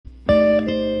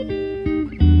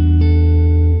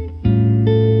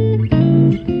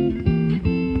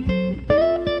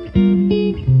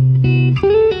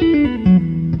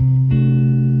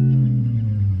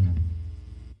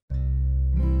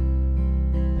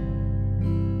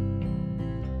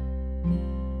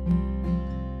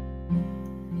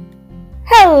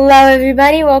Hello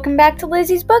everybody, welcome back to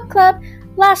Lizzy's Book Club.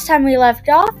 Last time we left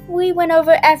off, we went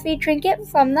over Effie Trinket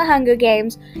from the Hunger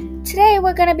Games. Today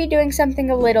we're going to be doing something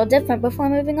a little different before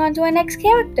moving on to our next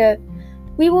character.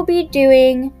 We will be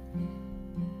doing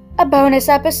a bonus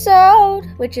episode,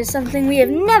 which is something we have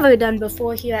never done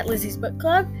before here at Lizzy's Book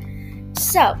Club.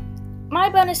 So, my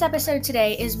bonus episode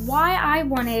today is why I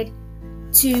wanted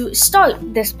to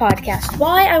start this podcast,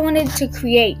 why I wanted to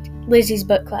create Lizzy's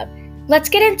Book Club. Let's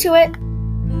get into it.